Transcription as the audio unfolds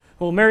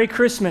Well, Merry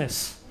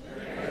Christmas.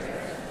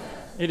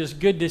 It is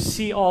good to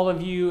see all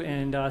of you,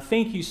 and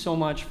thank you so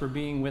much for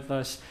being with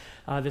us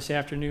this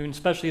afternoon,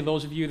 especially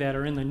those of you that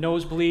are in the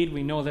nosebleed.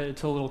 We know that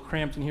it's a little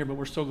cramped in here, but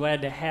we're so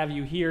glad to have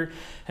you here.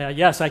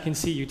 Yes, I can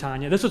see you,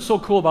 Tanya. This is what's so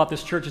cool about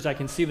this church is I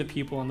can see the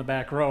people in the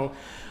back row.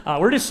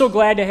 We're just so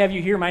glad to have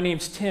you here. My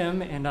name's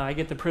Tim, and I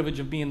get the privilege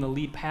of being the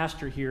lead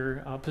pastor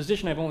here, a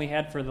position I've only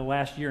had for the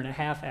last year and a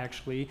half,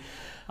 actually.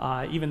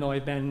 Even though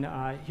I've been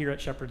here at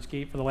Shepherd's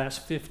Gate for the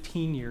last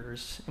 15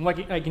 years. And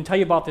what I can tell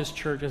you about this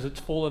church is it's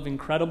full of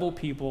incredible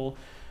people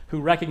who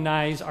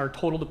recognize our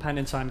total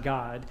dependence on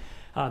God,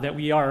 that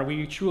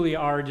we truly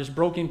are just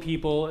broken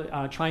people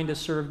trying to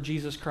serve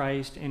Jesus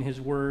Christ and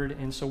His Word.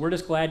 And so we're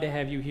just glad to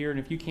have you here. And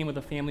if you came with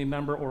a family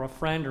member or a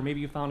friend, or maybe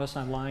you found us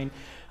online,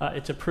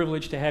 it's a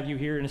privilege to have you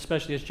here. And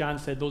especially, as John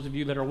said, those of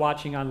you that are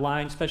watching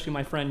online, especially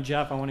my friend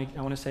Jeff, I want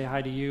to say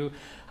hi to you.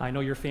 I know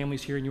your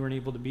family's here and you weren't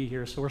able to be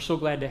here, so we're so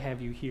glad to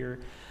have you here.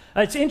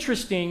 It's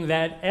interesting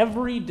that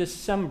every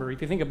December,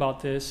 if you think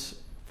about this,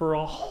 for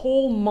a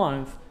whole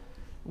month,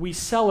 we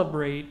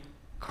celebrate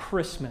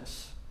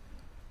Christmas.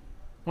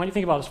 Why don't you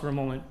think about this for a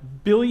moment?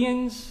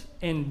 Billions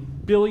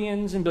and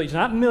billions and billions,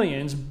 not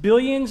millions,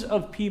 billions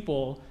of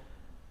people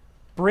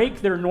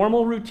break their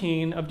normal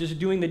routine of just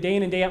doing the day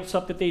in and day out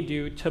stuff that they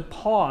do to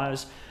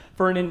pause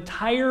for an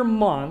entire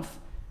month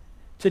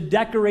to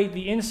decorate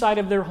the inside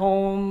of their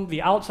home,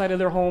 the outside of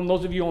their home.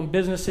 Those of you who own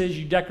businesses,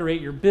 you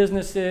decorate your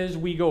businesses.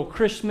 We go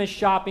Christmas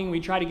shopping. We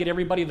try to get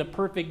everybody the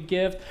perfect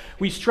gift.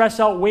 We stress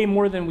out way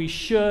more than we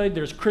should.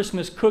 There's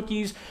Christmas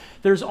cookies.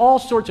 There's all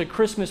sorts of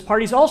Christmas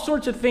parties, all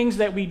sorts of things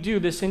that we do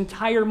this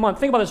entire month.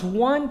 Think about this,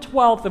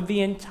 1/12 of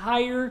the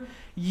entire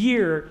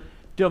year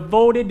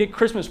devoted to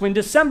Christmas. When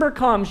December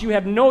comes, you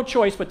have no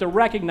choice but to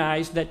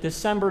recognize that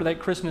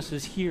Christmas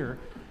is here.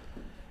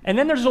 And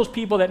then there's those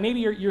people that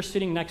maybe you're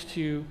sitting next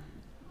to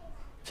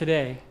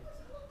today.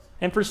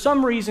 And for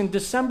some reason,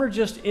 December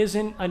just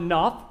isn't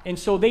enough, and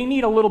so they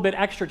need a little bit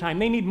extra time.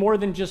 They need more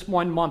than just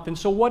 1 month. And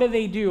so what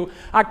do?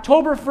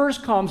 October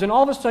 1st comes, and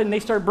all of a sudden, they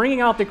start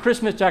bringing out the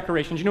Christmas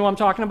decorations. You know what I'm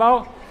talking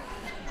about?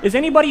 Is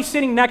anybody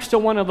sitting next to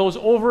one of those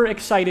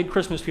overexcited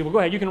Christmas people? Go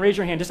ahead, you can raise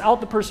your hand. Just out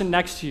the person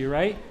next to you,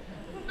 right?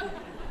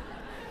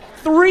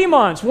 3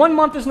 months. 1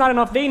 month is not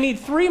enough. They need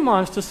 3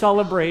 months to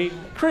celebrate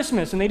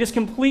Christmas, and they just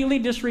completely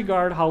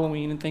disregard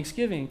Halloween and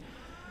Thanksgiving.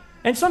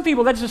 And some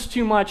people, that's just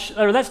too much,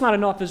 or that's not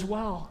enough as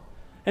well.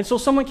 And so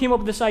someone came up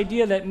with this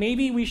idea that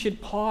maybe we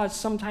should pause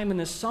sometime in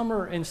the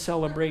summer and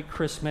celebrate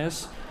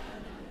Christmas.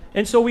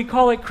 And so we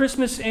call it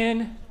Christmas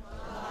in...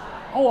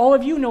 Oh, all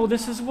of you know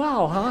this as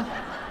well, huh?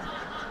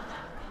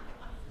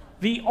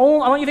 I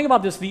want you to think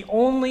about this. The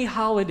only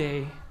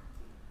holiday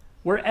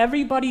where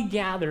everybody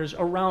gathers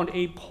around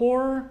a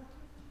poor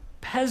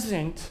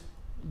peasant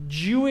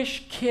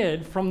Jewish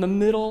kid from the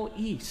Middle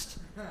East.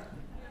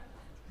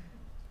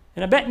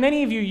 And I bet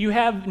many of you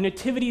have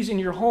nativities in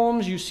your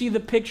homes, you see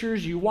the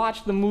pictures, you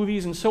watch the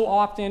movies, and so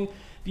often,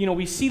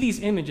 we see these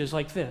images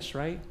like this,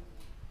 right?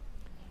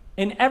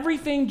 And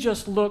everything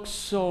just looks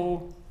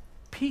so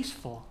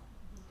peaceful.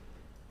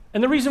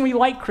 And the reason we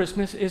like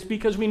Christmas is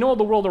because we know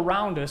the world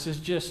around us is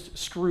just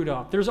screwed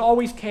up. There's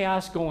always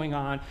chaos going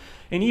on.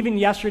 And even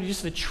yesterday,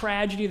 just the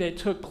tragedy that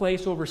took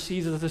place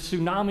overseas as the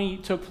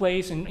tsunami took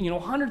place, and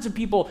hundreds of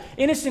people,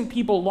 innocent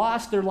people,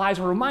 lost their lives.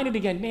 We're reminded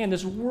again, man,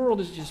 this world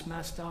is just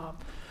messed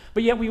up.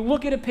 But yet we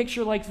look at a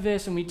picture like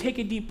this and we take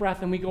a deep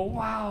breath and we go,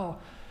 wow,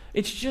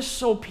 it's just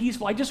so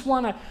peaceful. I just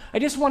want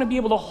to be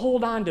able to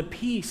hold on to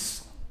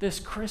peace this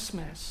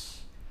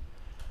Christmas.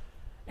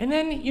 And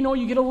then,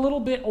 you get a little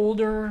bit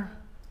older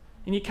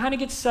and you kind of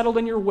get settled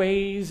in your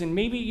ways, and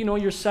maybe,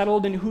 you're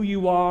settled in who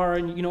you are,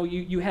 and,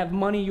 you have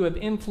money, you have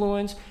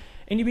influence,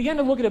 and you begin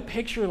to look at a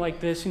picture like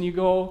this and you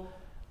go,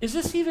 is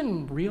this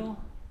even real?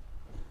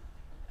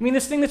 I mean,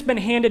 this thing that's been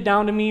handed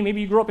down to me, maybe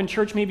you grew up in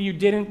church, maybe you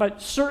didn't,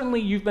 but certainly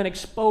you've been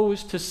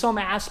exposed to some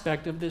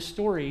aspect of this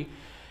story.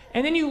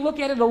 And then you look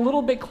at it a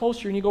little bit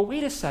closer and you go,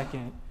 wait a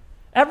second.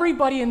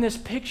 Everybody in this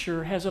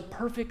picture has a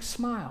perfect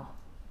smile.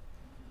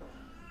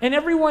 And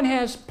everyone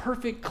has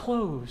perfect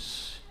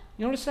clothes.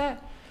 You notice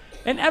that?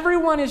 And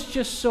everyone is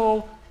just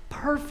so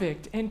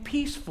perfect and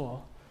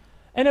peaceful.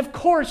 And of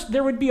course,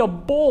 there would be a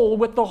bull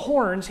with the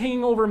horns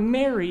hanging over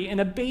Mary and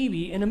a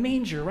baby in a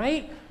manger,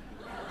 right?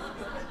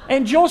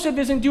 And Joseph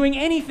isn't doing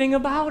anything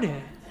about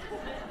it.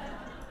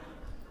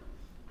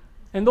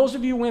 And those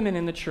of you women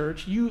in the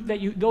church,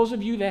 those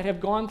of you that have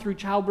gone through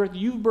childbirth,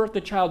 you've birthed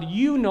a child,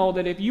 you know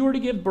that if you were to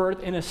give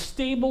birth in a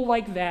stable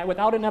like that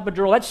without an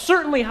epidural, that's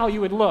certainly how you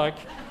would look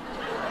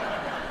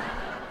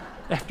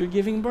after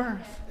giving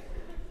birth.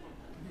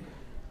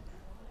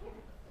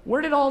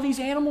 Where did all these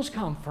animals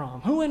come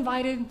from? Who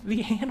invited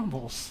the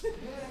animals?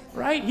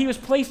 Right? He was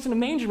placed in a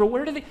manger, but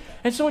where did they?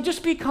 And so it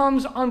just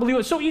becomes unbelievable.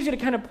 It's so easy to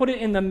kind of put it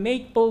in the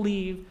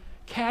make-believe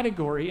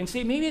category and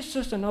say maybe it's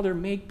just another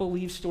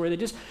make-believe story that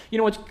just,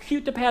 it's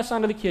cute to pass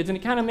on to the kids and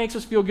it kind of makes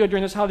us feel good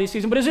during this holiday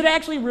season, but is it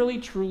actually really,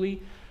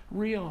 truly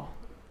real?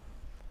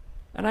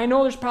 And I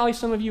know there's probably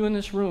some of you in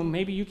this room,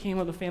 maybe you came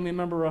with a family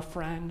member or a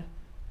friend,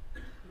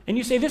 and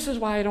you say, this is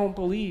why I don't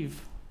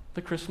believe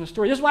the Christmas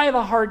story. This is why I have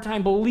a hard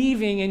time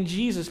believing in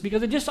Jesus,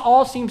 because it just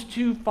all seems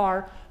too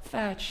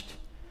far-fetched.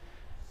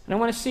 And I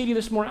want to say to you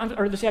this morning,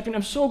 or this afternoon,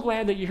 I'm so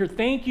glad that you're here.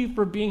 Thank you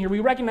for being here. We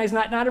recognize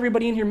not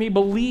everybody in here may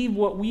believe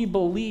what we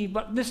believe,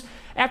 but this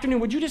afternoon,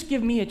 would you just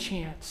give me a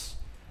chance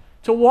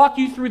to walk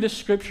you through the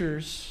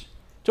Scriptures,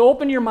 to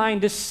open your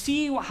mind, to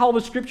see how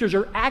the Scriptures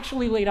are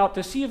actually laid out,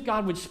 to see if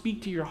God would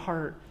speak to your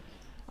heart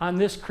on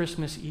this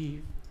Christmas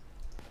Eve.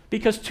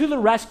 Because to the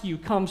rescue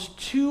comes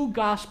two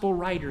gospel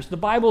writers. The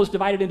Bible is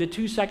divided into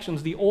two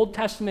sections, the Old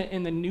Testament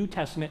and the New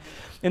Testament.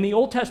 And the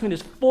Old Testament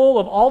is full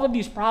of all of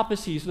these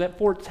prophecies that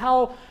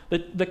foretell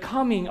the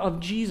coming of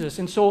Jesus.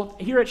 And so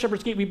here at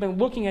Shepherd's Gate, we've been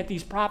looking at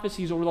these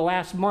prophecies over the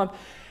last month.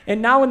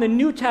 And now in the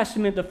New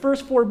Testament, the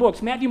first four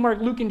books, Matthew, Mark,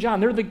 Luke, and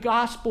John, they're the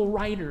gospel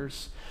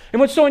writers. And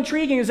what's so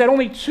intriguing is that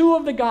only two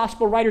of the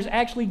gospel writers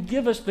actually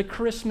give us the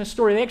Christmas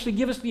story. They actually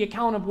give us the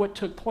account of what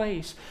took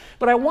place.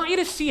 But I want you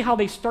to see how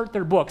they start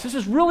their books. This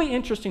is really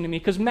interesting to me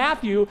because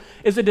Matthew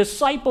is a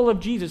disciple of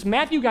Jesus.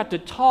 Matthew got to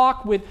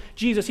talk with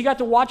Jesus. He got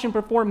to watch him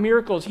perform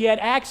miracles. He had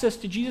access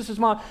to Jesus'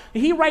 mom.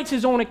 He writes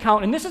his own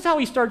account, and this is how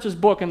he starts his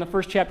book in the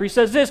first chapter. He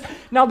says this,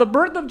 "Now the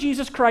birth of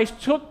Jesus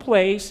Christ took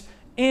place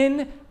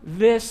in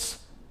this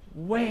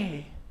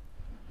way."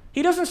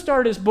 He doesn't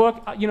start his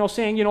book,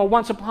 saying,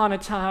 once upon a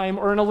time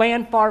or in a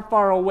land far,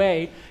 far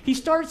away. He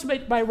starts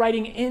by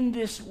writing in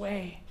this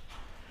way.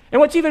 And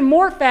what's even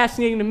more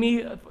fascinating to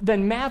me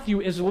than Matthew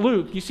is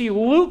Luke. You see,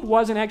 Luke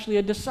wasn't actually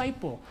a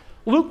disciple.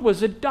 Luke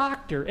was a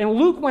doctor. And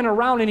Luke went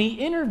around and he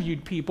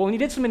interviewed people and he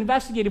did some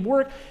investigative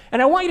work. And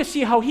I want you to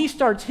see how he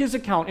starts his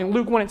account in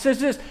Luke 1. It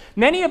says this,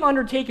 "Many have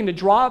undertaken to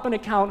draw up an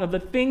account of the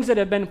things that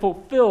have been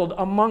fulfilled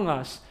among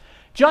us,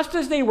 just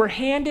as they were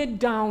handed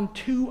down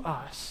to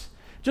us."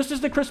 Just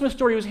as the Christmas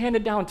story was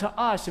handed down to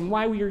us and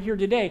why we are here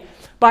today,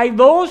 by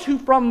those who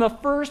from the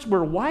first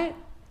were what?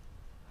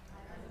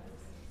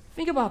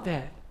 Think about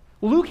that.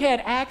 Luke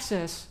had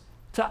access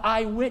to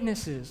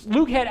eyewitnesses.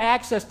 Luke had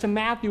access to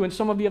Matthew and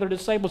some of the other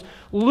disciples.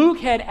 Luke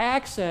had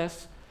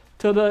access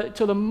to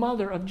the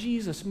mother of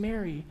Jesus,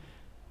 Mary.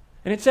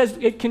 And it says,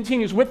 it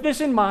continues, "With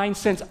this in mind,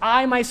 since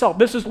I myself,"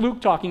 this is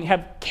Luke talking,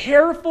 "have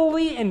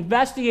carefully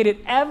investigated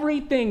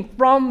everything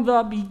from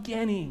the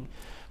beginning."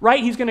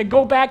 Right? He's going to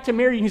go back to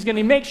Mary and he's going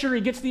to make sure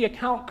he gets the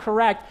account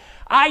correct.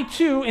 I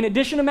too, in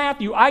addition to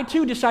Matthew, I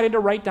too decided to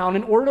write down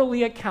an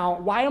orderly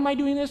account. Why am I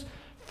doing this?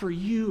 For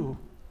you.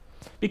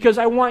 Because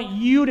I want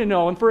you to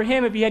know, and for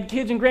him, if he had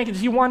kids and grandkids,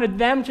 he wanted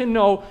them to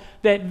know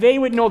that they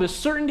would know the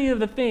certainty of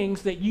the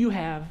things that you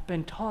have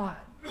been taught.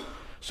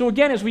 So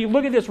again, as we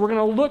look at this, we're going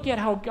to look at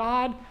how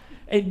God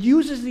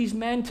uses these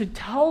men to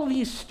tell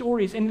these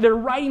stories, and they're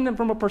writing them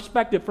from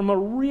a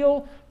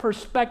real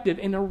perspective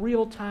in a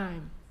real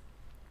time.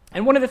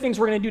 And one of the things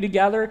we're going to do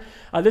together,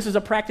 this is a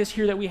practice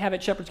here that we have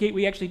at Shepherd's Gate.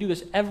 We actually do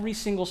this every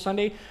single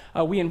Sunday.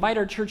 We invite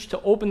our church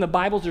to open the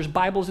Bibles. There's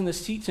Bibles in the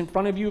seats in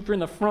front of you. If you're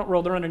in the front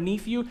row, they're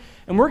underneath you.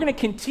 And we're going to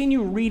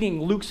continue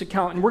reading Luke's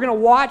account. And we're going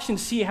to watch and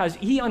see how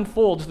he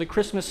unfolds the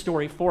Christmas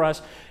story for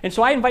us. And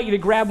so I invite you to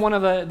grab one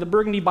of the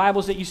burgundy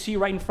Bibles that you see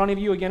right in front of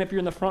you. Again, if you're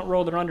in the front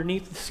row, they're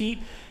underneath the seat.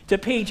 To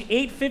page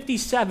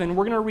 857,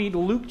 we're going to read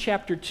Luke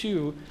chapter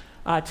 2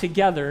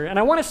 together. And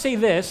I want to say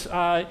this.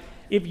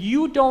 If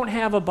you don't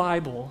have a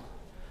Bible,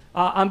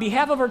 on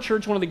behalf of our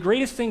church, one of the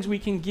greatest things we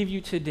can give you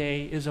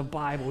today is a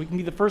Bible. We can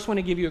be the first one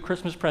to give you a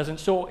Christmas present.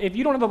 So if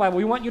you don't have a Bible,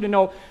 we want you to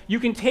know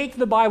you can take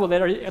the Bible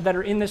that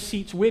are in the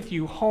seats with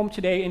you home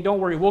today, and don't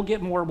worry, we'll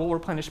get more, we'll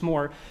replenish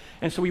more.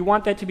 And so we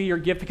want that to be your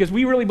gift because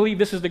we really believe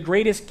this is the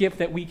greatest gift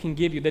that we can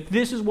give you, that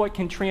this is what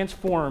can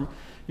transform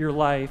your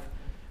life.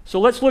 So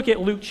let's look at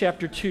Luke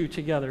chapter 2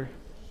 together.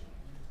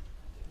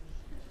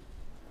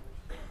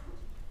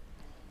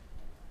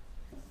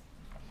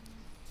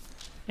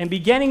 And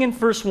beginning in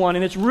verse 1,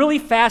 and it's really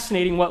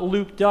fascinating what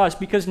Luke does,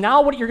 because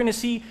now what you're going to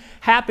see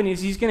happen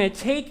is he's going to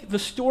take the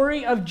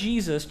story of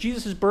Jesus'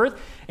 birth,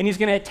 and he's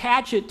going to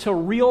attach it to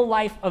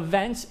real-life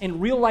events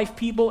and real-life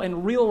people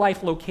and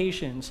real-life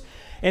locations.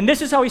 And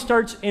this is how he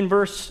starts in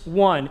verse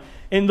 1.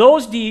 "In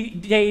those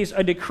days,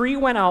 a decree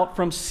went out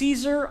from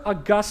Caesar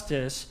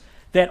Augustus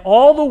that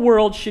all the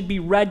world should be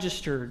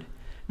registered.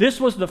 This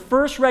was the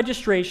first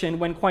registration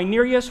when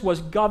Quirinius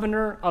was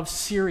governor of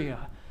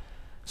Syria."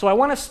 So I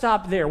want to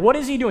stop there. What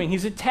is he doing?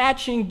 He's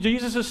attaching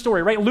Jesus'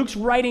 story, right? Luke's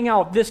writing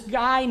out this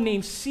guy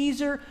named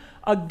Caesar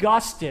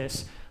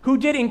Augustus who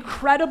did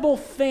incredible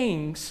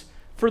things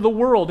for the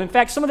world. In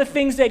fact, some of the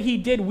things that he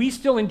did, we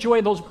still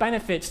enjoy those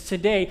benefits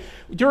today.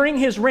 During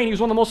his reign, he was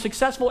one of the most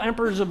successful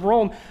emperors of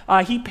Rome.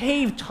 He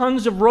paved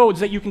tons of roads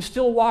that you can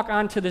still walk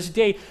on to this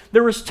day.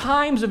 There was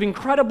times of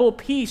incredible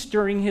peace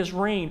during his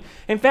reign.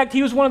 In fact,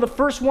 he was one of the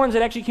first ones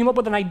that actually came up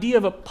with an idea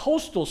of a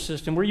postal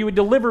system where you would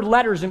deliver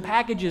letters and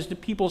packages to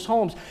people's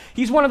homes.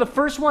 He's one of the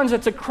first ones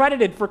that's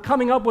accredited for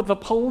coming up with a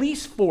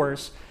police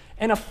force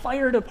and a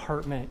fire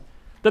department.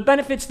 the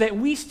benefits that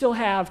we still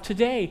have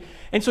today.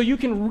 And so you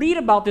can read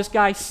about this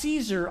guy,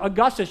 Caesar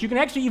Augustus. You can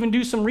actually even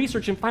do some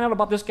research and find out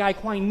about this guy,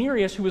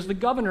 Quirinius, who was the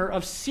governor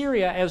of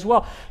Syria as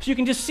well. So you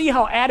can just see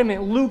how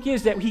adamant Luke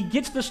is that he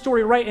gets the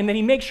story right, and then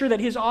he makes sure that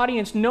his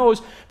audience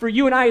knows, for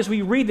you and I as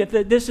we read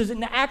that this is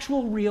an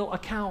actual real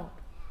account.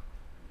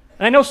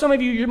 And I know some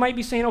of you might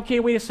be saying, okay,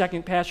 wait a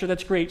second, Pastor,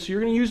 that's great. So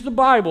you're going to use the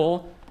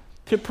Bible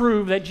to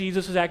prove that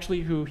Jesus is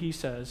actually who he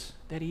says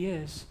that he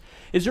is.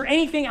 Is there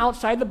anything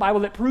outside the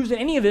Bible that proves that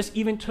any of this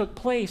even took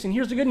place? And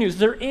here's the good news.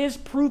 There is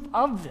proof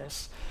of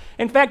this.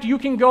 In fact, you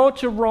can go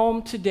to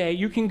Rome today.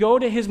 You can go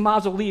to his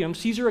mausoleum,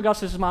 Caesar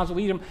Augustus'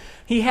 mausoleum.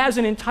 He has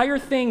an entire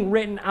thing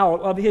written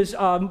out of his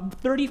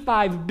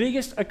 35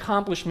 biggest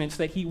accomplishments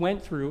that he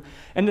went through.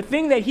 And the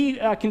thing that he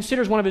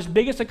considers one of his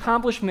biggest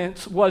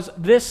accomplishments was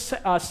this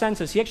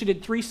census. He actually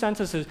did 3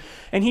 censuses.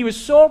 And he was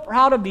so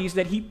proud of these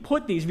that he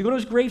put these. If you go to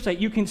his gravesite,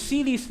 you can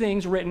see these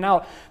things written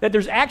out, that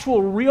there's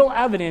actual real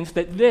evidence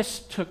that this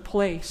took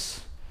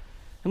place.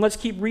 And let's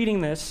keep reading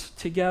this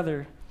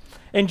together.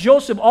 And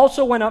Joseph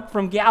also went up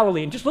from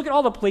Galilee. And just look at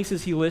all the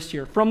places he lists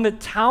here. From the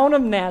town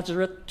of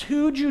Nazareth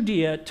to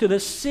Judea to the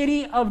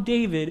city of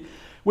David,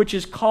 which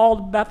is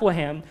called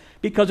Bethlehem,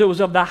 because it was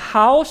of the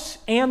house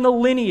and the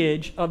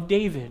lineage of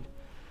David.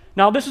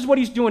 Now, this is what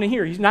he's doing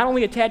here. He's not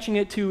only attaching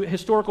it to a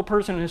historical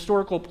person and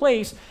historical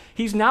place,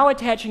 he's now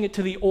attaching it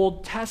to the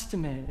Old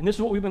Testament. And this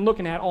is what we've been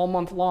looking at all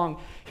month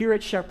long here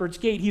at Shepherd's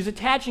Gate. He's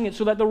attaching it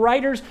so that the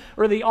writers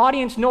or the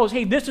audience knows,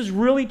 hey, this is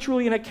really,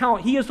 truly an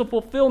account. He is the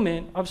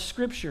fulfillment of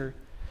Scripture.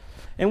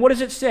 And what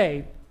does it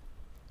say?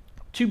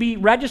 To be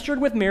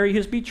registered with Mary,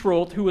 his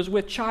betrothed, who was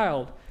with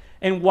child.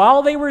 And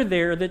while they were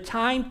there, the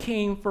time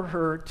came for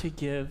her to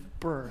give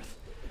birth.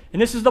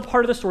 And this is the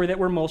part of the story that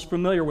we're most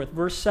familiar with.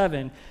 Verse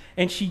 7,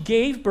 and she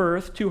gave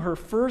birth to her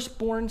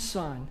firstborn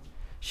son.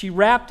 She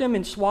wrapped him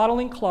in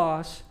swaddling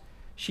cloths.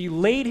 She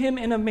laid him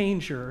in a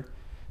manger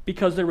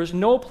because there was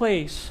no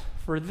place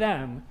for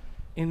them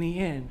in the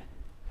inn.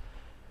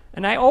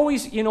 And I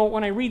always,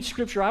 when I read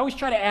Scripture, I always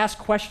try to ask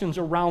questions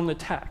around the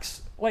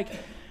text. Like,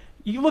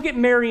 you look at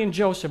Mary and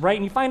Joseph, right?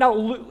 And you find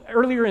out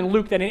earlier in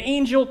Luke that an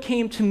angel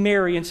came to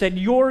Mary and said,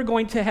 you're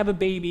going to have a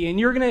baby, and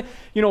you're going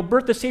to,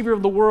 birth the Savior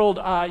of the world.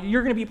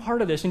 You're going to be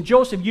part of this. And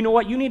Joseph, you know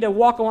what? You need to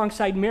walk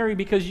alongside Mary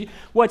because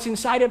what's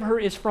inside of her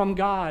is from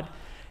God.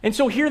 And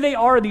so here they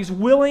are, these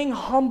willing,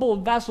 humble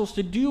vessels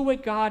to do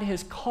what God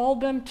has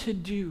called them to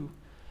do.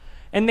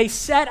 And they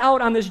set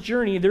out on this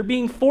journey. They're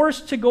being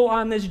forced to go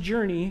on this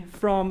journey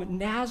from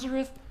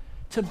Nazareth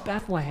to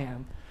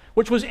Bethlehem,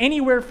 which was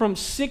anywhere from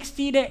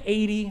 60 to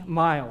 80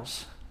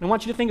 miles. And I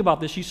want you to think about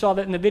this. You saw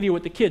that in the video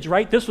with the kids,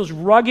 right? This was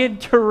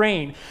rugged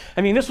terrain.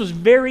 I mean, this was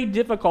very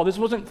difficult. This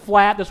wasn't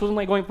flat. This wasn't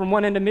like going from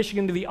one end of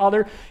Michigan to the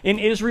other. In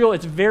Israel,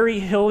 it's very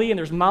hilly, and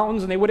there's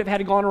mountains, and they would have had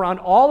to go around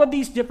all of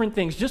these different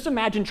things. Just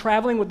imagine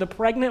traveling with a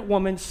pregnant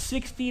woman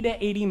 60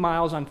 to 80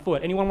 miles on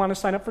foot. Anyone want to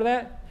sign up for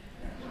that?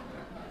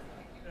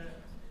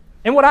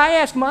 And what I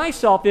ask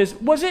myself is,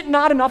 was it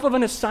not enough of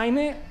an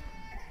assignment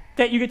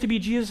that you get to be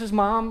Jesus'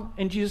 mom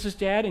and Jesus'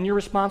 dad, and you're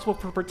responsible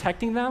for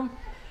protecting them?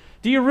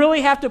 Do you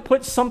really have to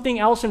put something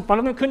else in front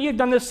of them? Couldn't you have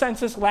done this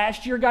census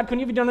last year, God? Couldn't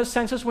you have done this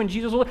census when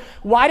Jesus was?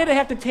 Why did it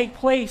have to take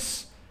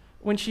place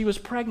when she was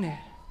pregnant?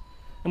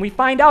 And we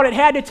find out it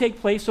had to take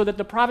place so that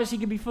the prophecy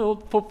could be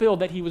fulfilled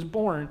that he was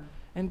born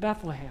in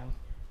Bethlehem.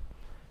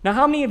 Now,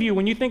 how many of you,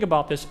 when you think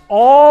about this,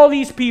 all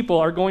these people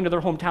are going to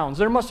their hometowns?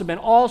 There must have been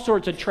all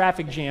sorts of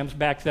traffic jams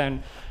back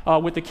then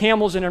with the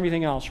camels and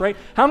everything else, right?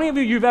 How many of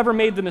you've ever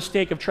made the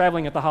mistake of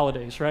traveling at the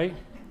holidays, right?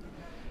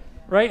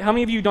 Right? How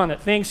many of you have done it?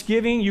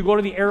 Thanksgiving, you go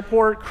to the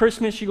airport.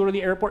 Christmas, you go to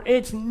the airport.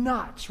 It's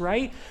nuts,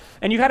 right?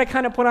 And you had to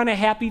kind of put on a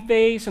happy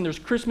face, and there's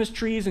Christmas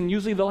trees, and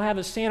usually they'll have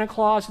a Santa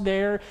Claus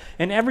there,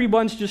 and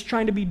everyone's just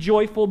trying to be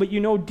joyful, but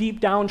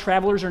deep down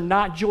travelers are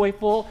not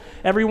joyful.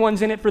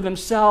 Everyone's in it for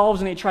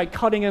themselves, and they try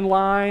cutting in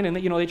line, and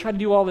they try to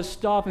do all this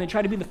stuff, and they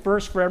try to be the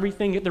first for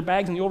everything, get their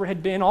bags in the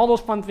overhead bin, all those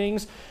fun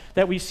things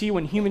that we see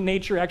when human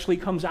nature actually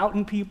comes out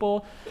in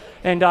people.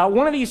 And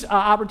one of these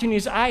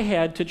opportunities I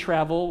had to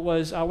travel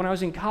was when I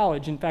was in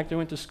college. In fact, I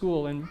went to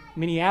school in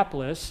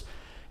Minneapolis,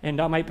 and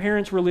my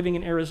parents were living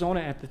in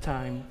Arizona at the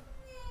time.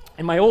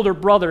 And my older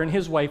brother and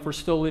his wife were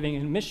still living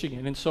in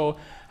Michigan. And so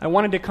I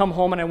wanted to come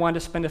home, and I wanted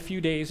to spend a few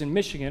days in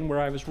Michigan, where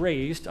I was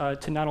raised,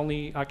 to not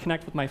only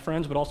connect with my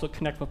friends, but also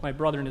connect with my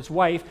brother and his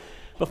wife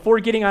before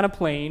getting on a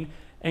plane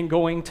and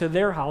going to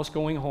their house,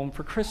 going home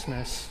for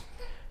Christmas.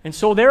 And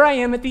so there I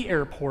am at the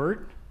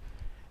airport,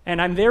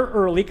 and I'm there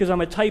early because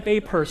I'm a type A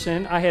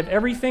person. I have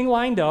everything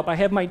lined up. I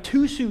have my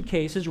 2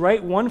 suitcases,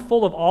 right? One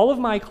full of all of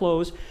my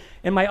clothes,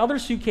 and my other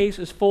suitcase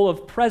is full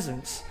of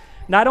presents.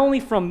 Not only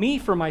from me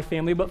for my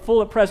family, but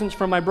full of presents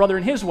from my brother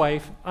and his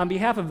wife on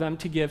behalf of them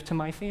to give to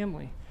my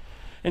family.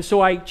 And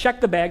so I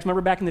checked the bags.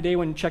 Remember back in the day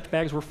when checked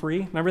bags were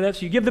free? Remember that?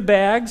 So you give the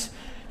bags,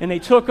 and they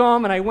took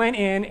them, and I went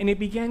in, and it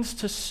begins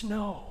to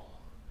snow.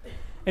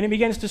 And it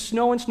begins to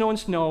snow and snow and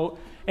snow,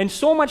 and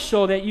so much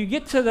so that you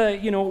get to the,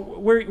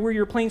 where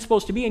your plane's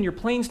supposed to be, and your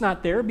plane's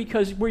not there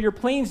because where your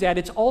plane's at,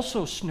 it's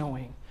also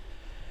snowing.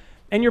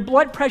 And your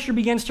blood pressure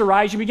begins to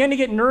rise. You begin to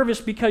get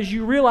nervous because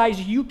you realize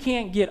you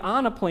can't get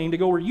on a plane to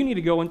go where you need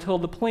to go until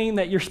the plane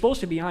that you're supposed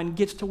to be on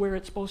gets to where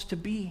it's supposed to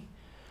be.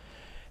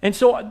 And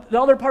so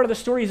the other part of the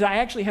story is I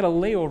actually had a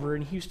layover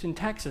in Houston,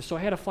 Texas. So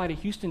I had to fly to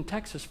Houston,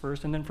 Texas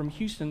first, and then from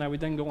Houston I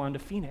would then go on to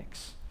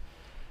Phoenix.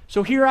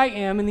 So here I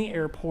am in the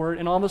airport,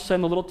 and all of a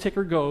sudden the little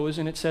ticker goes,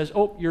 and it says,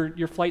 oh,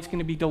 your flight's going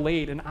to be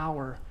delayed an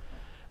hour.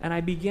 And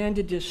I began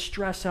to just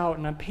stress out,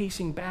 and I'm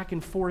pacing back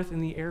and forth in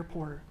the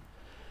airport.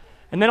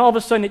 And then all of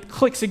a sudden it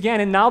clicks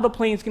again, and now the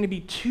plane's going to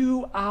be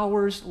 2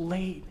 hours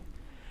late.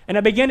 And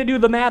I began to do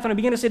the math, and I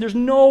began to say, there's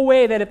no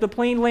way that if the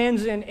plane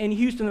lands in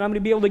Houston, that I'm going to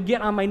be able to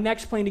get on my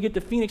next plane to get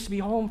to Phoenix to be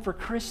home for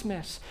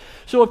Christmas.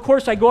 So, of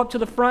course, I go up to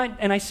the front,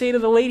 and I say to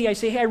the lady, I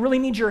say, hey, I really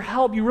need your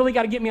help. You really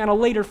got to get me on a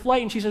later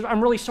flight. And she says,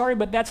 I'm really sorry,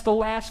 but that's the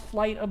last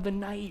flight of the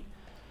night.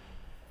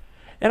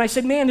 And I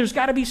said, man, there's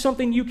got to be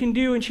something you can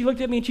do. And she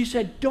looked at me and she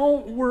said,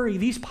 don't worry.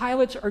 These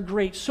pilots are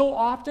great. So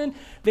often,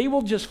 they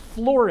will just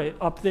floor it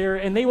up there,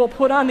 and they will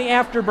put on the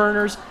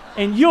afterburners,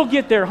 and you'll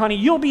get there, honey.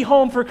 You'll be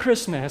home for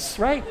Christmas,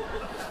 right?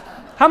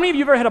 How many of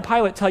you have ever had a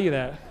pilot tell you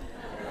that?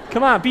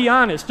 Come on, be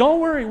honest. Don't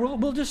worry.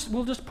 We'll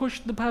just push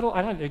the pedal.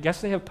 I guess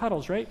they have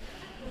pedals, right?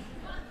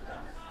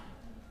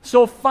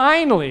 So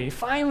finally,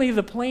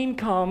 the plane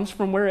comes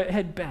from where it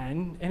had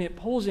been, and it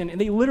pulls in, and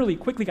they literally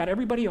quickly got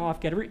everybody off,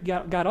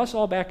 got us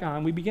all back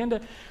on. We began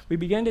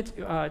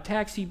to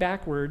taxi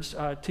backwards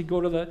to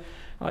go to the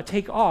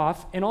take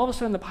off, and all of a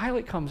sudden the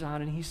pilot comes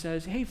on, and he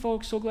says, hey,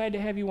 folks, so glad to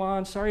have you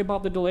on. Sorry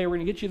about the delay. We're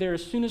going to get you there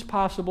as soon as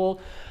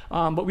possible,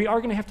 but we are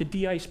going to have to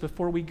de-ice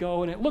before we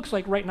go, and it looks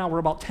like right now we're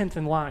about 10th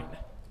in line.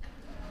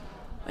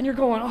 And you're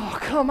going, oh,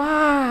 come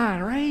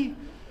on, right?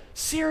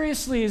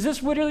 Seriously, is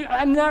this literally,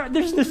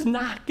 this is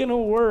not going to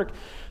work.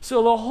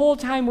 So the whole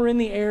time we're in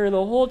the air,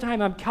 the whole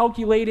time I'm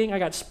calculating, I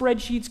got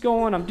spreadsheets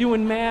going, I'm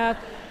doing math,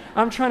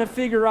 I'm trying to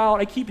figure out,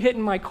 I keep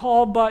hitting my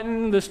call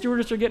button, the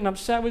stewardess are getting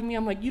upset with me.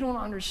 I'm like, you don't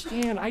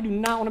understand, I do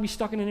not want to be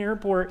stuck in an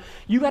airport.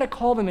 You got to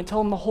call them and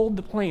tell them to hold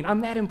the plane.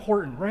 I'm that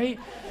important, right?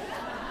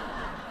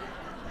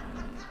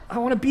 I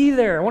want to be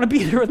there. I want to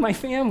be there with my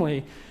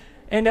family.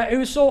 And it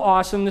was so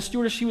awesome. The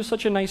stewardess, she was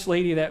such a nice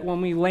lady that when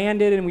we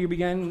landed and we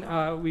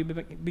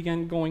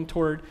began going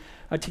toward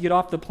to get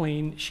off the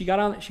plane, she got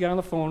on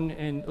the phone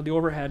and the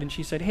overhead, and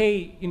she said,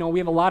 hey, we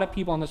have a lot of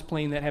people on this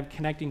plane that have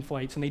connecting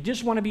flights, and they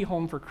just want to be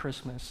home for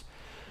Christmas.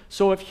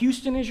 So if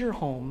Houston is your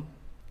home,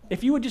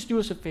 if you would just do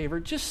us a favor,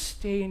 just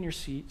stay in your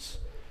seats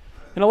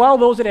and allow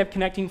those that have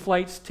connecting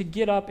flights to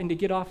get up and to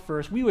get off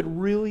first. We would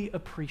really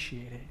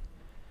appreciate it.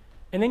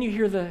 And then you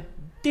hear the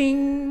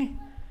ding,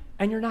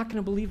 and you're not going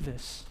to believe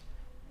this.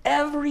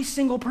 Every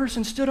single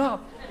person stood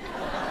up.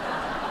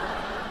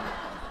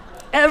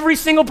 Every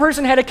single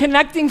person had a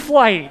connecting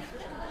flight.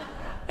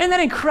 Isn't that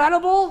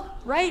incredible,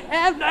 right?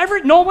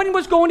 No one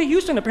was going to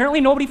Houston.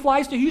 Apparently nobody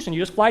flies to Houston.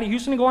 You just fly to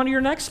Houston and go on to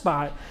your next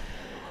spot.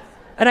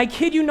 And I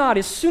kid you not,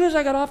 as soon as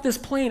I got off this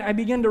plane, I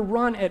began to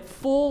run at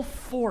full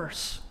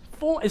force,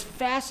 as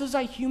fast as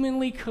I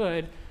humanly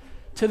could,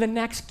 to the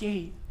next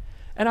gate.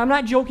 And I'm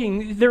not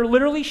joking, they're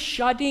literally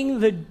shutting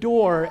the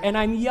door, and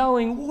I'm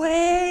yelling,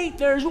 wait,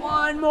 there's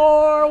one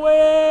more,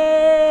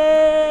 wait.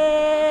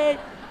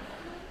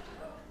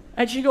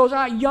 And she goes,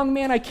 young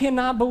man, I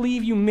cannot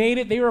believe you made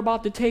it. They were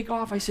about to take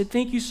off. I said,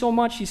 thank you so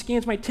much. She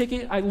scans my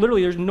ticket.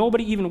 There's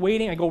nobody even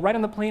waiting. I go right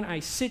on the plane.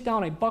 I sit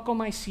down. I buckle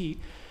my seat.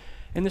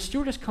 And the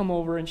stewardess come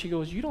over, and she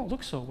goes, you don't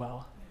look so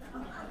well.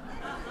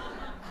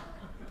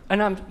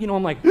 And I'm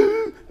like,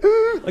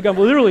 like I'm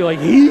literally like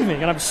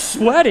heaving, and I'm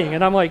sweating,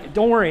 and I'm like,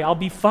 don't worry, I'll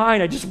be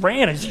fine. I just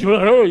ran. I just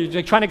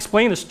like, trying to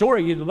explain the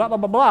story, blah, blah,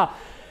 blah, blah.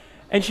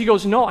 And she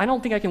goes, no, I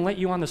don't think I can let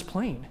you on this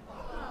plane.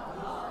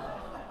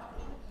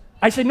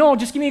 I said, no,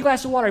 just give me a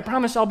glass of water. I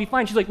promise I'll be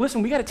fine. She's like,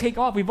 listen, we got to take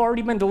off. We've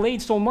already been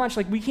delayed so much.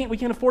 Like, we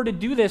can't afford to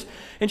do this.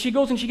 And she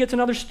goes and she gets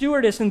another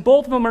stewardess, and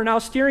both of them are now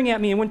staring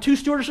at me. And when two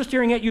stewardesses are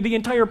staring at you, the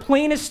entire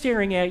plane is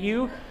staring at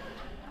you.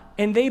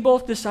 And they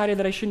both decided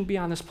that I shouldn't be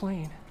on this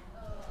plane.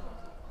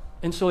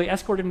 And so they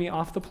escorted me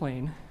off the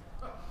plane,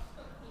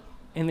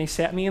 and they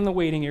sat me in the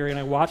waiting area, and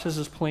I watched as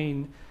this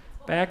plane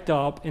backed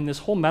up, and this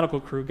whole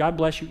medical crew, God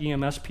bless you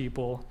EMS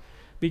people,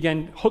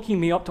 began hooking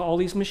me up to all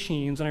these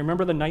machines. And I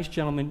remember the nice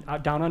gentleman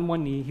down on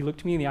one knee, he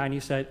looked me in the eye and he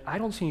said, I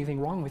don't see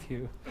anything wrong with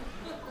you.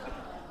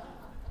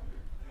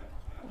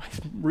 I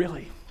said,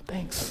 really?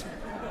 Thanks.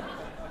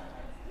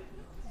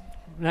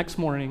 Next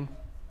morning,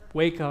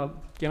 wake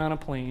up, get on a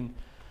plane,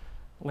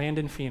 land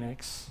in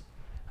Phoenix.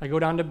 I go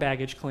down to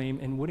baggage claim,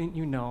 and wouldn't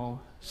you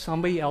know,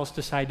 somebody else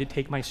decided to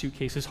take my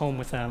suitcases home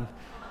with them.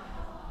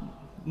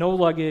 No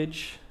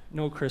luggage,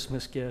 no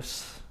Christmas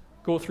gifts.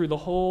 Go through the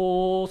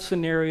whole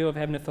scenario of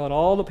having to fill out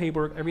all the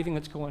paperwork, everything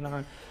that's going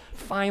on.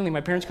 Finally,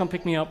 my parents come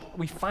pick me up.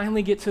 We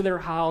finally get to their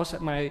house.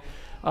 My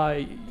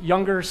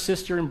younger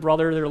sister and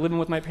brother, they were living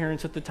with my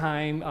parents at the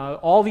time.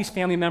 All these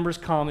family members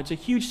come. It's a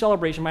huge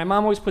celebration. My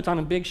mom always puts on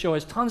a big show,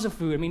 has tons of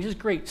food. I mean, just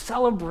great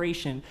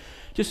celebration.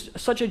 Just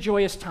such a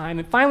joyous time.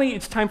 And finally,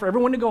 it's time for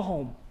everyone to go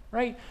home,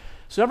 right?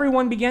 So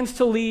everyone begins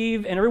to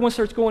leave, and everyone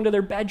starts going to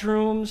their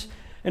bedrooms.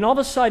 And all of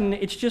a sudden,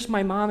 it's just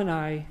my mom and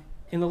I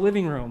in the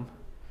living room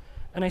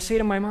And I say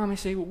to my mom, I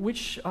say,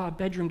 which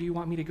bedroom do you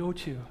want me to go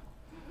to?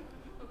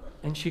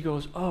 And she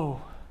goes,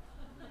 oh.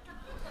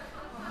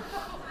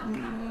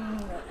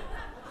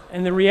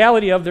 And the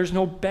reality of there's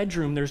no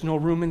bedroom, there's no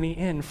room in the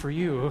inn for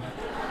you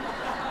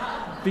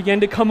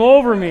began to come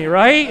over me,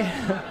 right?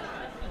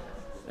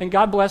 And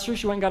God bless her,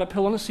 she went and got a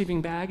pillow and a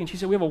sleeping bag, and she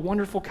said, we have a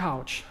wonderful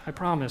couch, I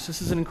promise.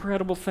 This is an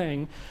incredible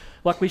thing.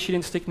 Luckily, she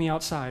didn't stick me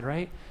outside,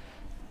 right?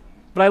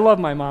 But I love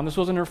my mom. This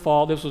wasn't her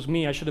fault. This was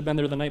me. I should have been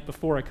there the night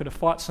before. I could have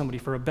fought somebody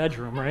for a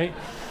bedroom, right?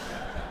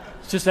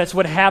 It's just that's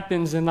what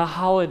happens in the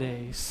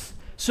holidays.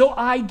 So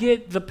I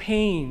get the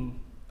pain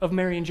of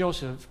Mary and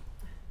Joseph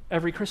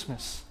every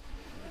Christmas.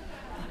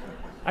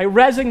 I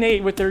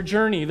resonate with their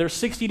journey, their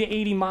 60 to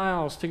 80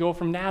 miles to go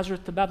from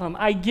Nazareth to Bethlehem.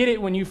 I get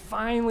it when you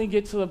finally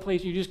get to the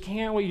place you just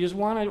can't wait, you just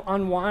want to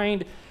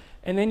unwind,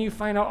 and then you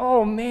find out,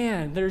 oh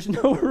man, there's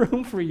no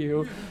room for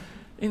you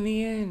in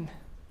the inn.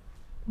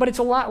 But it's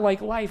a lot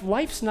like life.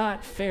 Life's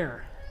not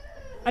fair.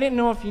 I didn't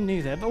know if you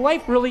knew that, but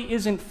life really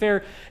isn't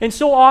fair. And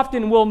so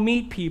often we'll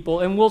meet people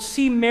and we'll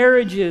see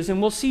marriages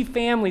and we'll see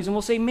families and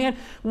we'll say, man,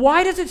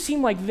 why does it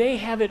seem like they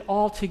have it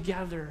all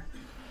together?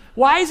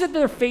 Why is it that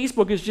their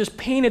Facebook has just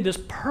painted this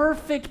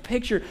perfect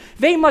picture?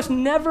 They must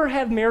never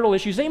have marital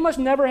issues. They must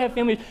never have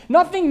family.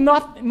 Nothing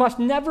must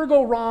never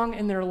go wrong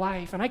in their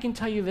life. And I can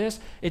tell you this,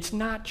 it's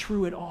not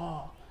true at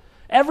all.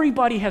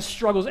 Everybody has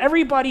struggles.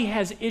 Everybody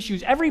has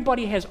issues.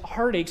 Everybody has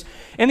heartaches.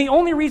 And the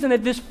only reason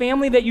that this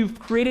family that you've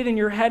created in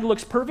your head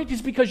looks perfect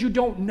is because you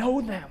don't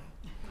know them.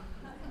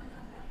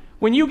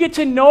 When you get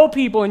to know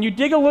people and you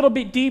dig a little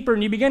bit deeper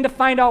and you begin to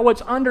find out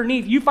what's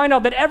underneath, you find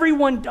out that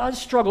everyone does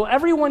struggle.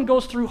 Everyone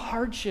goes through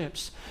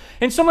hardships.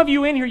 And some of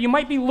you in here, you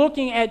might be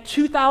looking at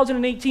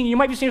 2018. You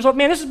might be saying to yourself,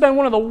 man, this has been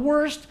one of the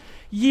worst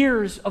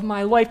years of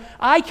my life.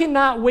 I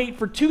cannot wait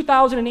for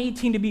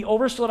 2018 to be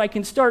over so that I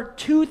can start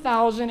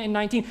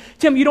 2019.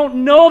 Tim, you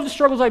don't know the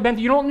struggles I've been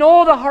through. You don't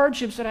know the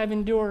hardships that I've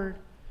endured.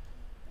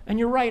 And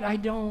you're right, I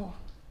don't.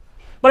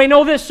 But I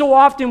know this, so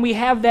often we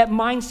have that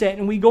mindset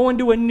and we go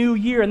into a new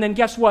year and then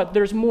guess what?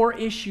 There's more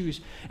issues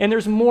and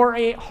there's more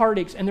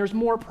heartaches and there's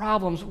more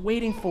problems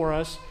waiting for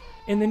us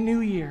in the new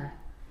year.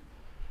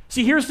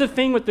 See, here's the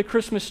thing with the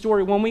Christmas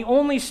story. When we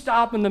only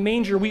stop in the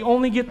manger, we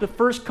only get the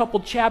first couple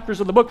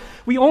chapters of the book.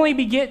 We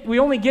only get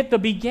the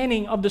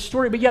beginning of the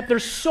story, but yet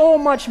there's so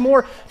much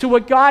more to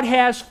what God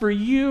has for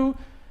you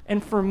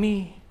and for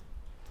me.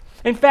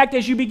 In fact,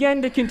 as you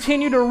begin to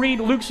continue to read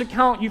Luke's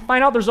account, you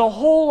find out there's a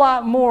whole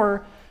lot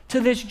more to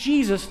this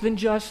Jesus than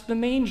just the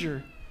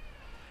manger.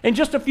 And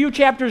just a few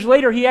chapters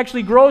later, he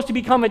actually grows to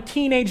become a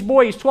teenage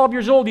boy. He's 12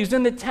 years old. He's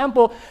in the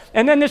temple.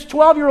 And then this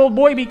 12-year-old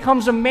boy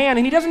becomes a man.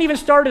 And he doesn't even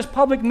start his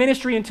public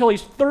ministry until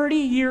he's 30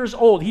 years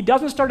old. He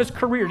doesn't start his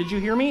career, did you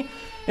hear me?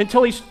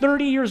 Until he's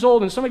 30 years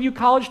old. And some of you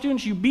college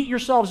students, you beat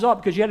yourselves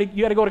up because you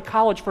had to go to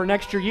college for an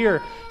extra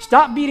year.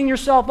 Stop beating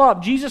yourself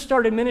up. Jesus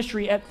started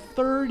ministry at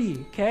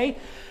 30, okay?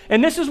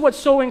 And this is what's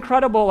so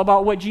incredible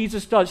about what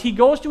Jesus does. He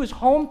goes to his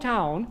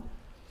hometown,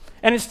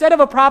 and instead of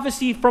a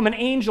prophecy from an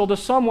angel to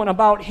someone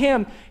about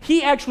him,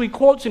 he actually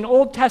quotes an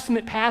Old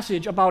Testament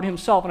passage about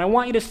himself. And I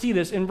want you to see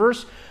this. In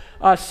verse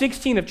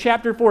 16 of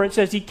chapter 4, it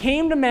says, he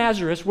came to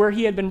Nazareth where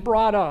he had been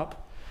brought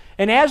up.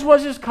 And as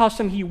was his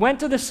custom, he went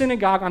to the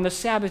synagogue on the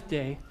Sabbath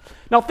day.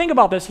 Now think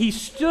about this. He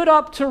stood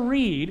up to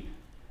read,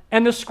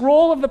 and the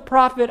scroll of the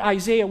prophet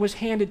Isaiah was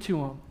handed to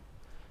him.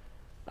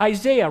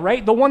 Isaiah,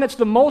 right? The one that's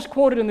the most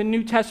quoted in the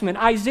New Testament.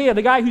 Isaiah,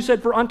 the guy who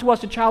said, for unto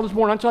us a child is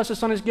born, unto us a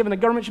son is given, the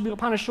government shall be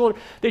upon his shoulder.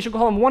 They shall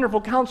call him Wonderful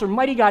Counselor,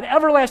 Mighty God,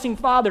 Everlasting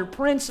Father,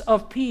 Prince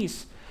of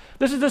Peace.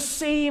 This is the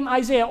same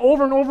Isaiah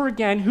over and over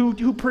again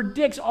who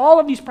predicts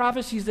all of these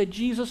prophecies that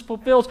Jesus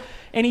fulfills.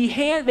 And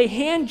they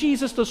hand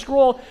Jesus the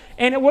scroll.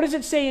 And what does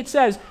it say? It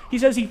says, he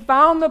says he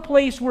found the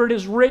place where it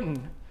is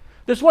written.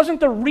 This wasn't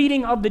the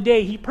reading of the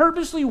day. He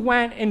purposely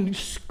went and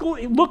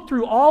looked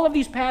through all of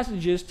these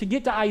passages to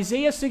get to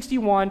Isaiah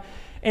 61,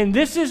 and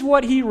this is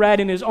what he read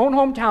in his own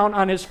hometown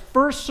on his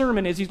first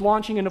sermon as he's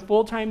launching into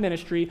full-time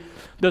ministry.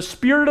 The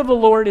Spirit of the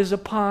Lord is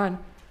upon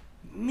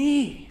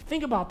me.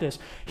 Think about this.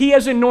 He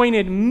has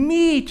anointed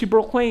me to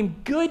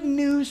proclaim good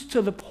news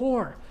to the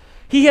poor.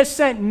 He has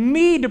sent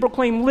me to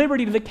proclaim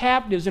liberty to the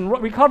captives and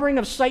recovering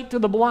of sight to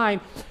the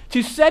blind,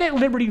 to set at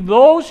liberty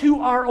those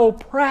who are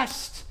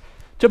oppressed,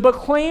 to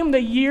proclaim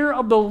the year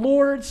of the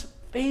Lord's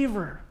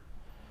favor.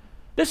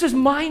 This is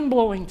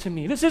mind-blowing to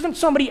me. This isn't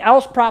somebody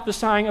else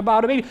prophesying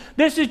about a baby.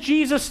 This is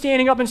Jesus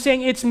standing up and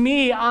saying, it's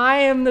me. I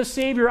am the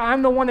Savior.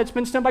 I'm the one that's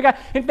been sent by God.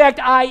 In fact,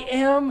 I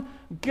am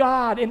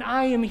God, and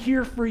I am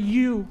here for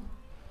you.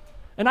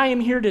 And I am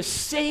here to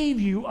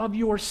save you of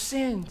your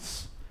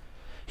sins.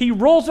 He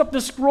rolls up the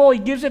scroll, he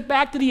gives it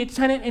back to the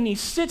attendant, and he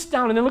sits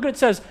down. And then look what it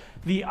says.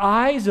 The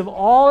eyes of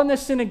all in the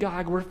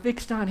synagogue were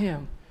fixed on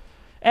him,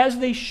 as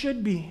they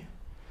should be.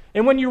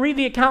 And when you read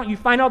the account, you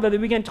find out that they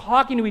began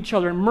talking to each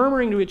other and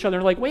murmuring to each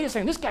other. Like, wait a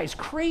second, this guy's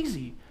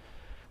crazy.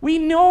 We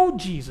know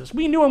Jesus.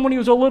 We knew him when he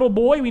was a little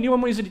boy. We knew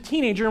him when he was a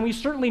teenager, and we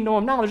certainly know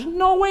him now. There's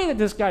no way that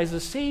this guy's the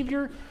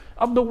Savior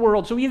of the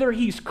world. So either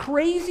he's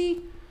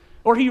crazy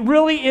or he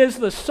really is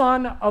the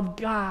Son of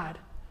God.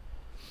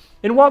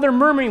 And while they're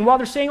murmuring, while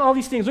they're saying all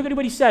these things, look at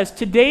what he says.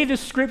 Today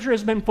this scripture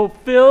has been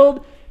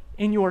fulfilled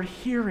in your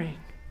hearing.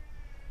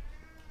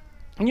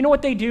 And you know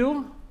what they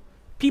do?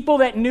 People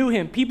that knew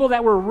him, people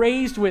that were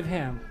raised with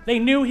him, they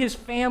knew his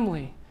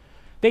family.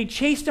 They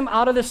chased him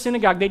out of the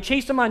synagogue. They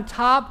chased him on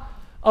top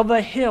of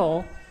a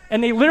hill,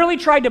 and they literally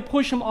tried to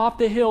push him off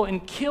the hill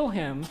and kill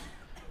him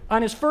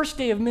on his first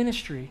day of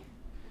ministry.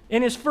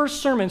 In his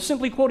first sermon,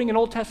 simply quoting an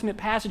Old Testament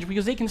passage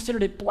because they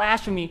considered it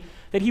blasphemy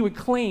that he would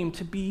claim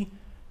to be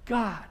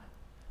God.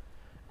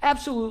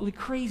 Absolutely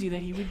crazy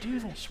that he would do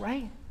this,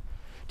 right?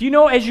 Do you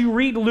know, as you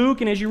read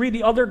Luke and as you read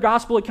the other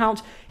gospel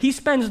accounts, he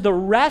spends the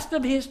rest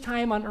of his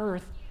time on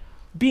earth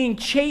being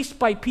chased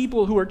by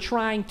people who are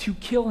trying to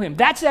kill him.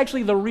 That's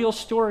actually the real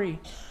story.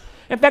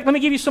 In fact, let me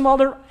give you some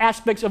other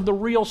aspects of the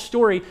real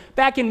story.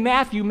 Back in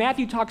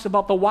Matthew talks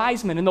about the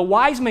wise men, and the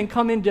wise men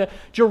come into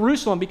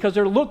Jerusalem because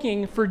they're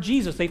looking for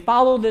Jesus. They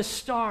follow this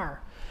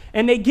star,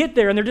 and they get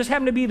there, and there just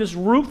happened to be this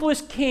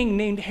ruthless king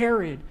named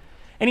Herod,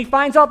 and he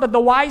finds out that the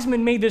wise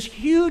men made this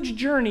huge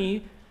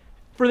journey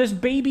for this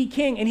baby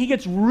king, and he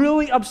gets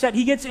really upset.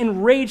 He gets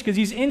enraged because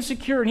he's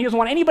insecure, and he doesn't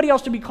want anybody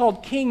else to be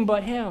called king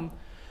but him.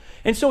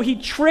 And so he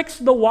tricks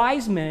the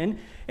wise men,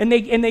 and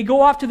they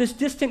go off to this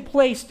distant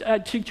place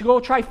to go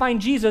try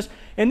find Jesus.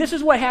 And this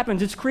is what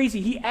happens. It's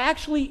crazy. He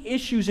actually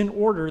issues an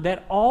order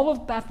that all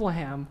of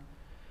Bethlehem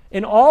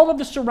and all of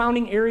the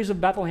surrounding areas of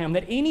Bethlehem,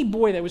 that any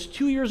boy that was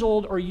 2 years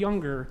old or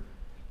younger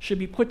should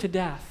be put to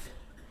death.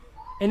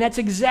 And that's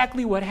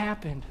exactly what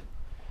happened.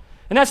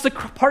 And that's the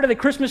part of the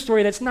Christmas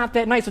story that's not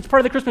that nice. It's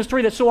part of the Christmas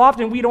story that so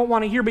often we don't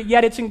want to hear, but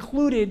yet it's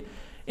included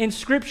in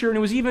Scripture, and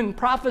it was even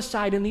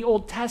prophesied in the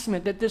Old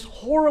Testament that this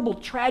horrible,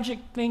 tragic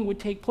thing would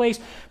take place.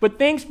 But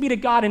thanks be to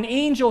God, an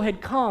angel had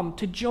come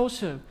to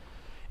Joseph,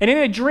 and in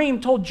a dream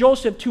told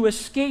Joseph to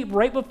escape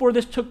right before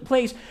this took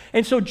place.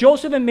 And so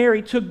Joseph and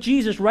Mary took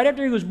Jesus right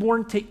after he was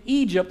born to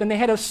Egypt, and they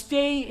had to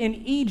stay in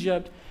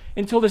Egypt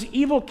until this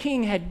evil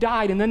king had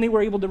died, and then they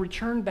were able to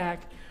return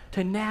back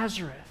to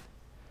Nazareth.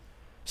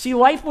 See,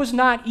 life was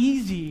not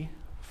easy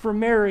for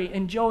Mary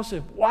and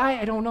Joseph. Why?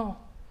 I don't know.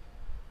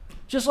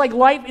 Just like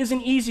life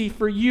isn't easy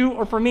for you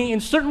or for me,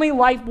 and certainly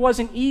life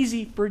wasn't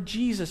easy for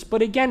Jesus.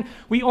 But again,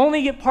 we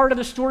only get part of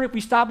the story if we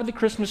stop at the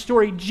Christmas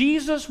story.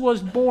 Jesus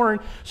was born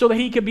so that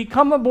he could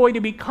become a boy, to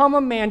become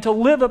a man, to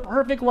live a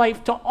perfect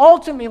life, to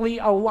ultimately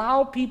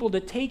allow people to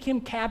take him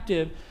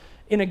captive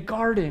in a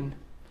garden.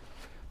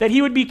 That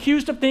he would be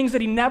accused of things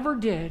that he never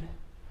did.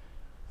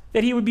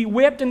 That he would be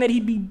whipped and that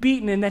he'd be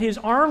beaten and that his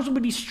arms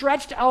would be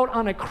stretched out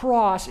on a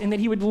cross and that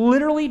he would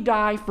literally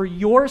die for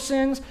your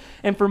sins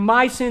and for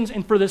my sins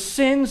and for the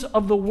sins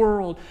of the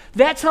world.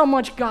 That's how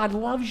much God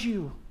loves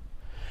you.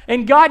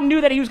 And God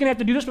knew that he was going to have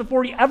to do this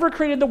before he ever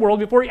created the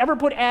world, before he ever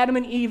put Adam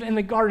and Eve in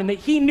the garden, that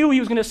he knew he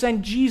was going to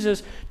send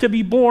Jesus to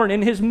be born.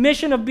 And his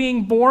mission of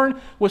being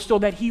born was so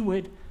that he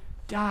would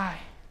die.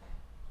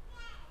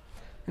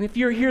 And if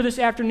you're here this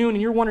afternoon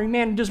and you're wondering,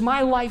 man, does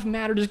my life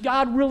matter? Does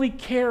God really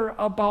care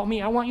about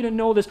me? I want you to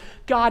know this.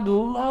 God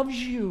loves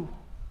you.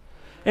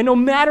 And no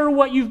matter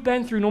what you've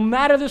been through, no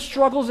matter the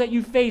struggles that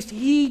you faced,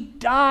 he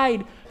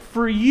died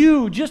for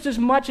you just as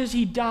much as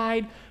he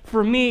died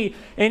for me.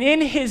 And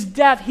in his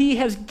death, he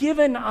has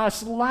given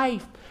us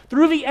life.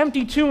 Through the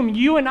empty tomb,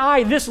 you and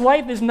I, this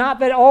life is not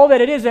that all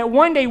that it is, that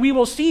one day we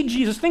will see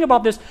Jesus. Think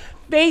about this,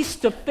 face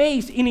to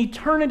face in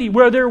eternity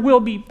where there will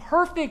be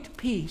perfect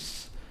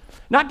peace.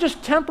 Not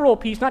just temporal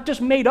peace, not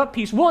just made up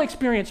peace. We'll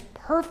experience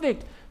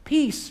perfect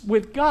peace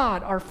with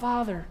God, our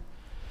Father.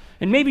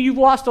 And maybe you've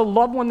lost a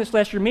loved one this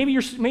last year. Maybe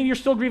you're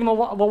still grieving the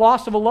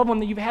loss of a loved one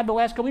that you've had the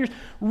last couple of years.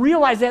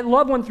 Realize that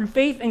loved one through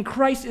faith in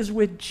Christ is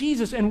with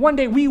Jesus. And one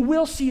day we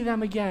will see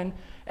them again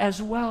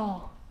as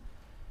well.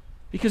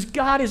 Because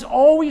God is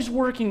always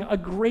working a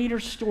greater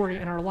story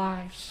in our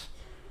lives.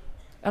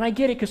 And I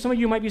get it, because some of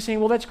you might be saying,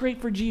 well, that's great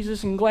for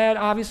Jesus, and glad,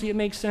 obviously it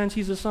makes sense.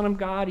 He's the Son of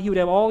God. He would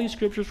have all these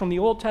scriptures from the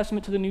Old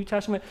Testament to the New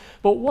Testament.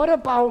 But what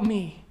about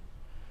me?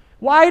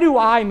 Why do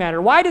I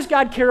matter? Why does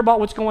God care about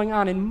what's going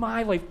on in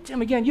my life?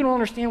 Tim, again, you don't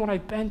understand what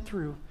I've been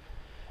through.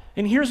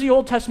 And here's the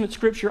Old Testament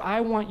scripture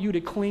I want you to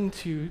cling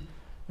to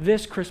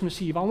this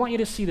Christmas Eve. I want you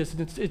to see this.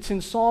 It's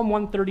in Psalm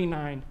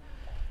 139.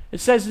 It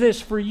says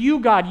this, "For you,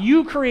 God,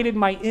 you created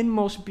my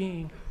inmost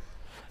being,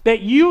 that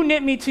you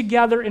knit me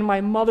together in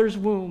my mother's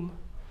womb.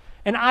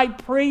 And I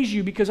praise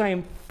you because I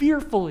am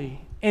fearfully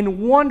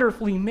and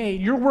wonderfully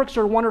made." Your works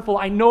are wonderful.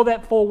 I know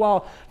that full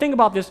well. Think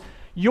about this.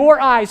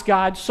 Your eyes,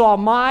 God, saw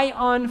my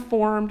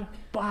unformed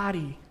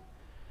body.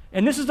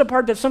 And this is the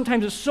part that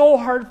sometimes is so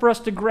hard for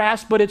us to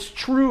grasp, but it's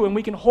true, and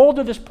we can hold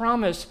to this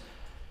promise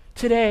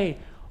today.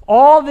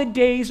 All the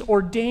days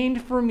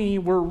ordained for me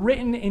were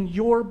written in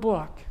your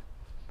book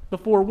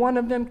before one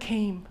of them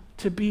came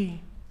to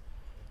be.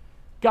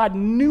 God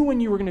knew when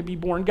you were going to be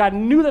born. God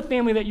knew the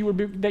family that you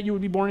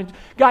would be born into.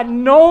 God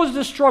knows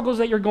the struggles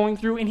that you're going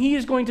through, and he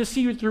is going to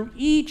see you through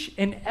each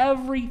and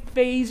every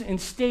phase and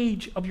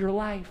stage of your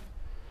life.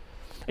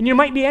 And you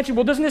might be answering,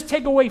 well, doesn't this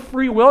take away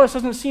free will? This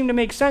doesn't seem to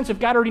make sense if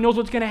God already knows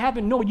what's going to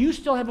happen. No, you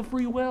still have a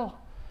free will.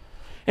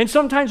 And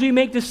sometimes we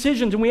make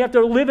decisions and we have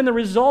to live in the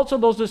results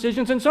of those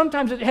decisions. And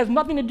sometimes it has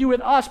nothing to do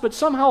with us, but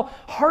somehow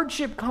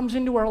hardship comes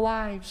into our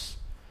lives.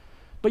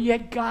 But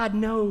yet God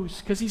knows,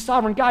 because He's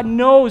sovereign. God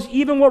knows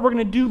even what we're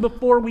going to do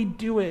before we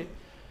do it.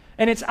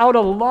 And it's out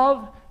of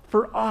love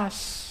for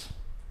us.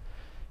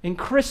 And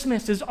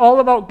Christmas is all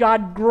about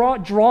God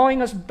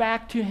drawing us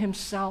back to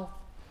Himself.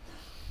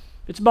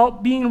 It's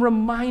about being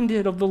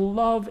reminded of the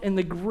love and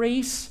the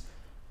grace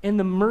and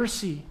the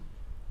mercy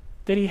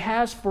that He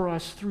has for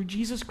us through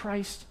Jesus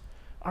Christ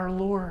our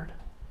Lord.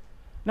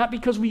 Not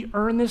because we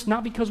earn this,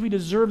 not because we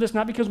deserve this,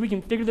 not because we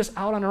can figure this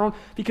out on our own,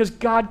 because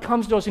God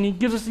comes to us and He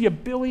gives us the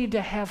ability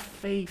to have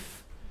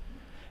faith.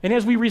 And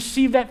as we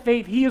receive that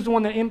faith, He is the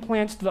one that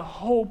implants the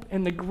hope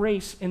and the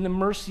grace and the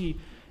mercy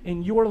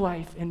in your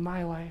life, in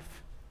my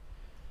life.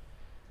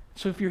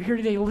 So if you're here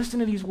today, listen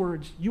to these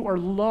words. You are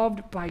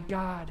loved by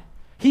God.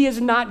 He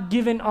has not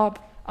given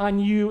up on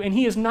you, and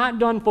He is not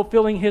done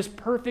fulfilling His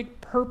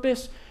perfect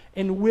purpose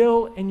and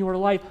will in your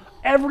life.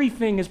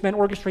 Everything has been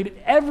orchestrated.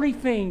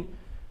 Everything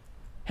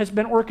has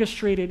been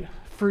orchestrated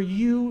for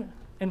you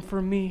and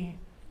for me.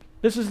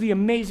 This is the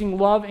amazing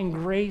love and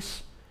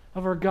grace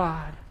of our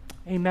God.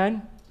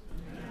 Amen?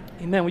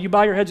 Amen. Will you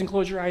bow your heads and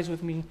close your eyes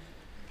with me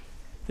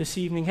this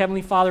evening?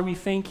 Heavenly Father, we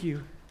thank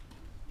You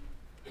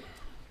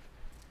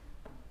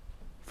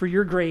for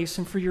Your grace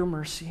and for Your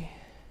mercy.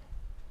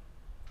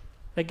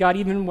 That God,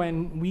 even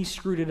when we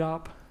screwed it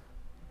up,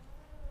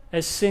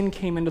 as sin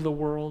came into the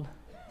world,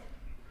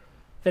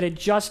 that at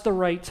just the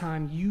right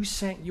time, You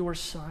sent Your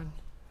Son,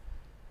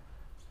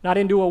 not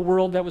into a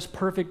world that was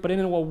perfect, but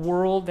into a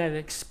world that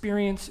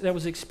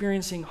was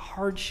experiencing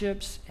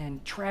hardships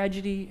and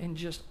tragedy and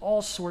just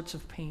all sorts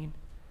of pain.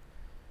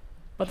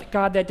 But that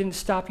God, that didn't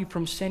stop You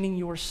from sending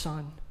Your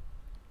Son.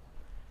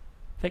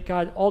 That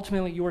God,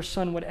 ultimately Your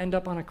Son would end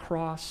up on a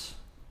cross,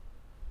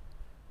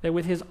 that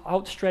with His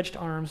outstretched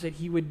arms, that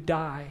He would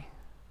die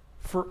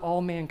for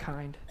all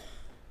mankind.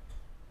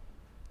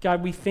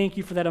 God, we thank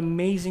You for that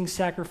amazing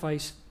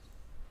sacrifice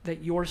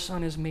that Your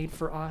Son has made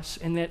for us,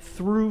 and that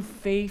through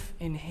faith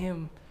in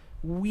Him,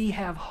 we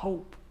have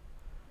hope,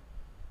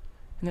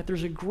 and that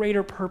there's a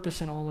greater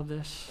purpose in all of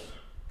this.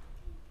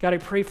 God, I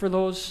pray for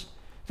those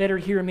that are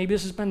here, and maybe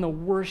this has been the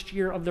worst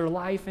year of their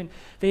life, and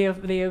they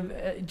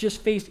have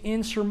just faced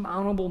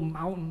insurmountable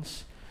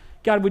mountains.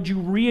 God, would You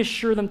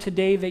reassure them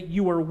today that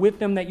You are with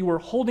them, that You are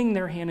holding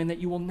their hand, and that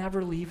You will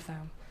never leave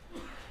them.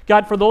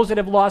 God, for those that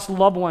have lost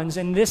loved ones,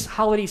 and this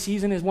holiday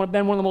season has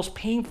been one of the most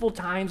painful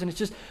times, and it's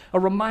just a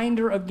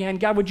reminder again,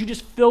 God, would You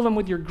just fill them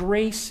with Your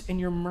grace and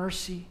Your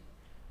mercy?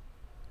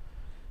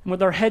 And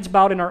with our heads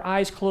bowed and our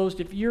eyes closed,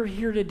 if you're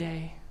here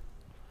today,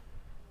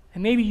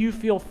 and maybe you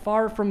feel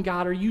far from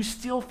God, or you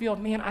still feel,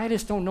 man, I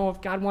just don't know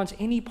if God wants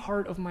any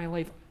part of my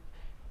life.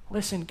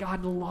 Listen,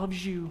 God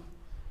loves you.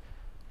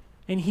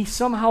 And He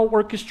somehow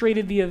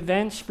orchestrated the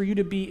events for you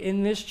to be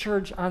in this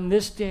church on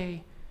this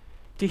day,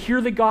 to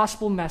hear the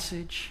gospel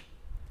message.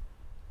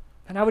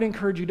 And I would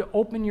encourage you to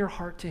open your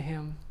heart to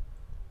Him,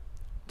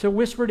 to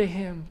whisper to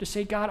Him, to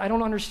say, God, I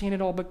don't understand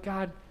it all, but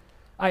God,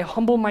 I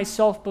humble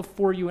myself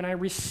before You, and I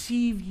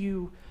receive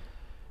You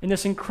in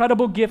this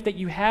incredible gift that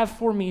You have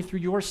for me through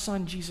Your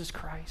Son, Jesus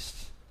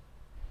Christ.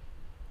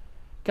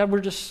 God, we're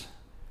just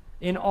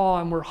in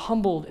awe, and we're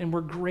humbled, and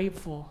we're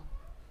grateful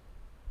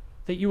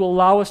that You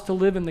allow us to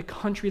live in the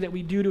country that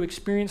we do, to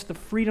experience the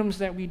freedoms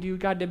that we do,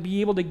 God, to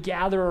be able to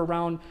gather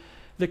around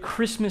the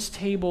Christmas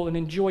table and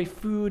enjoy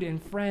food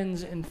and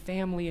friends and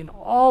family and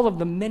all of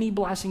the many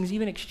blessings,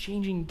 even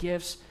exchanging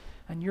gifts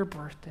on Your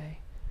birthday.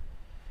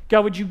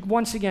 God, would You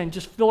once again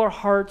just fill our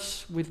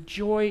hearts with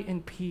joy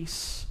and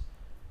peace,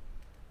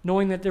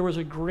 knowing that there was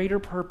a greater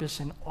purpose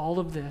in all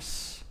of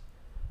this,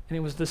 and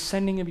it was the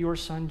sending of Your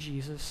Son,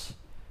 Jesus.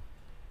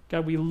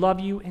 God, we love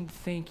You and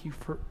thank You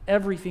for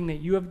everything that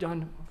You have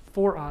done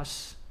for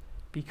us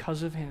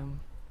because of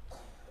Him.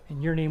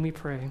 In Your name we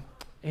pray.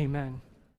 Amen.